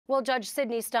Well, Judge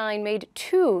Sidney Stein made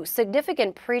two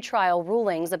significant pretrial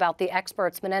rulings about the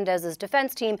experts Menendez's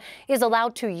defense team is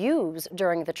allowed to use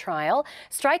during the trial,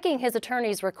 striking his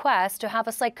attorney's request to have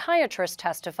a psychiatrist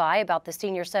testify about the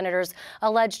senior senator's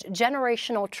alleged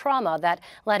generational trauma that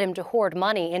led him to hoard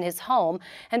money in his home,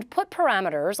 and put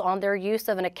parameters on their use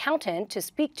of an accountant to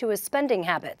speak to his spending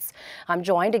habits. I'm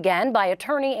joined again by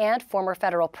attorney and former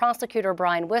federal prosecutor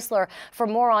Brian Whisler for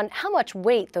more on how much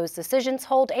weight those decisions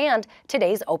hold and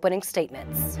today's opening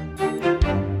statements.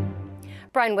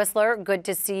 Brian Whisler, good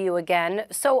to see you again.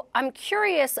 So I'm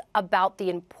curious about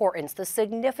the importance, the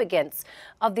significance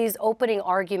of these opening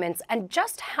arguments and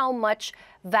just how much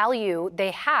value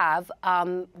they have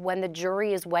when the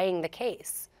jury is weighing the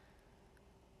case.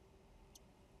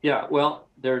 Yeah, well,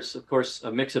 there's, of course,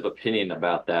 a mix of opinion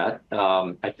about that.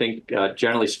 I think,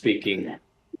 generally speaking,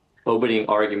 opening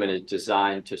argument is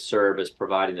designed to serve as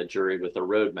providing the jury with a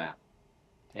roadmap.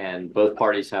 And both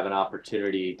parties have an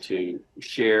opportunity to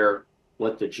share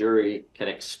what the jury can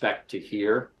expect to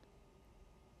hear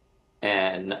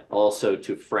and also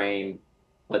to frame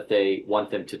what they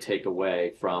want them to take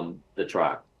away from the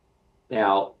trial.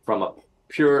 Now, from a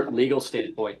pure legal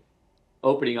standpoint,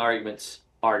 opening arguments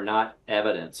are not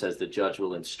evidence, as the judge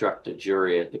will instruct a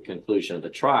jury at the conclusion of the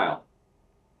trial.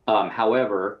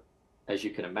 However, as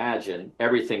you can imagine,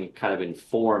 everything kind of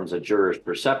informs a juror's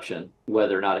perception,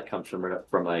 whether or not it comes from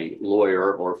a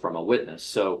lawyer or from a witness.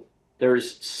 So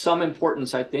there's some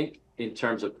importance, I think, in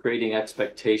terms of creating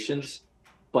expectations.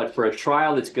 But for a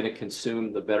trial that's going to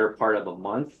consume the better part of a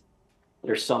month,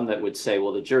 there's some that would say,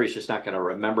 well, the jury's just not going to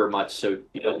remember much, so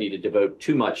you don't need to devote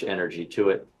too much energy to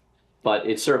it. But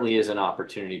it certainly is an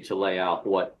opportunity to lay out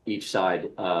what each side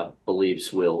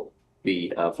believes will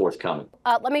be forthcoming.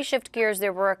 Let me shift gears.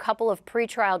 There were a couple of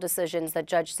pretrial decisions that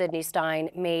Judge Sidney Stein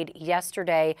made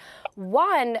yesterday.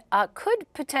 One could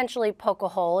potentially poke a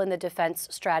hole in the defense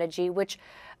strategy, which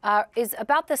is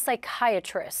about the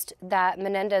psychiatrist that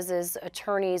Menendez's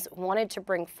attorneys wanted to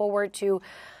bring forward to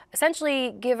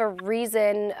essentially give a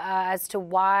reason as to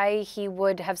why he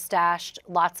would have stashed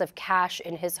lots of cash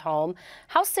in his home.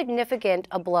 How significant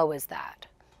a blow is that?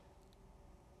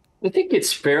 I think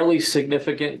it's fairly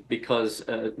significant because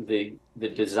the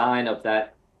design of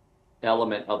that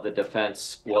element of the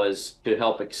defense was to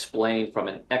help explain from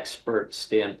an expert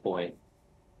standpoint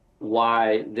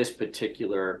why this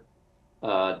particular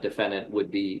defendant would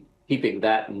be keeping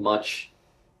that much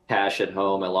cash at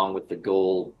home along with the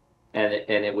gold. And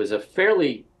it was a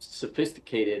fairly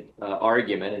sophisticated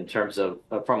argument in terms of,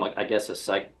 from, I guess,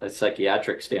 a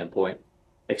psychiatric standpoint,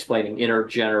 explaining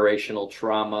intergenerational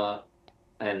trauma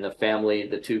and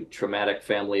the two traumatic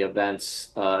family events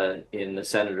in the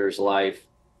senator's life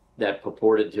that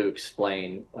purported to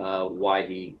explain why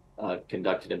he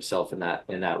conducted himself in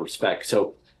that respect.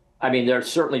 So, I mean,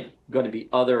 there's certainly going to be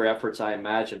other efforts, I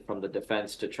imagine, from the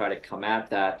defense to try to come at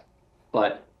that.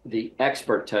 But the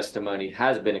expert testimony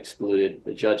has been excluded.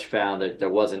 The judge found that there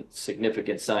wasn't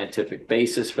significant scientific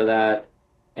basis for that,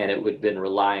 and it would have been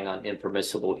relying on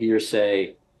impermissible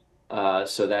hearsay.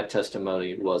 So that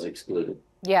testimony was excluded.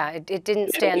 Yeah, it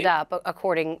didn't stand up,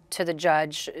 according to the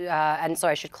judge. And so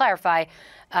I should clarify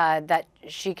that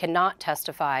she cannot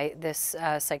testify, this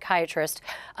psychiatrist.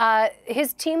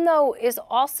 His team, though, is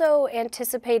also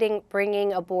anticipating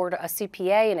bringing aboard a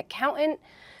CPA, an accountant,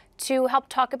 to help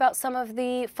talk about some of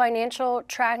the financial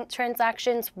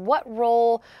transactions. What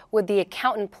role would the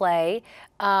accountant play?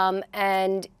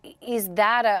 And is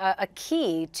that a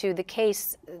key to the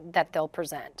case that they'll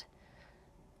present?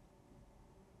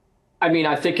 I mean,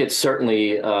 I think it's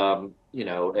certainly,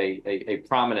 a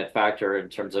prominent factor in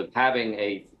terms of having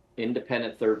a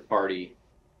independent third party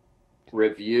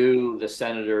review the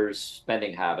senator's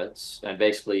spending habits and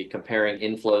basically comparing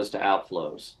inflows to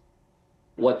outflows.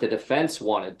 What the defense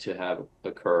wanted to have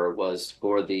occur was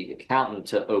for the accountant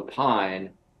to opine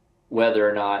whether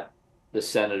or not the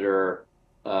senator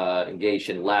engaged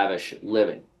in lavish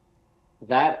living.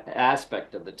 That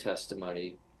aspect of the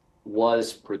testimony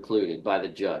was precluded by the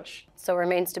judge. So it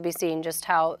remains to be seen just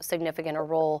how significant a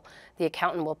role the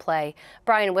accountant will play.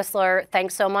 Brian Whisler,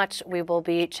 thanks so much. We will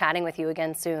be chatting with you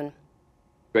again soon.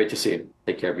 Great to see you.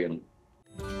 Take care, everyone.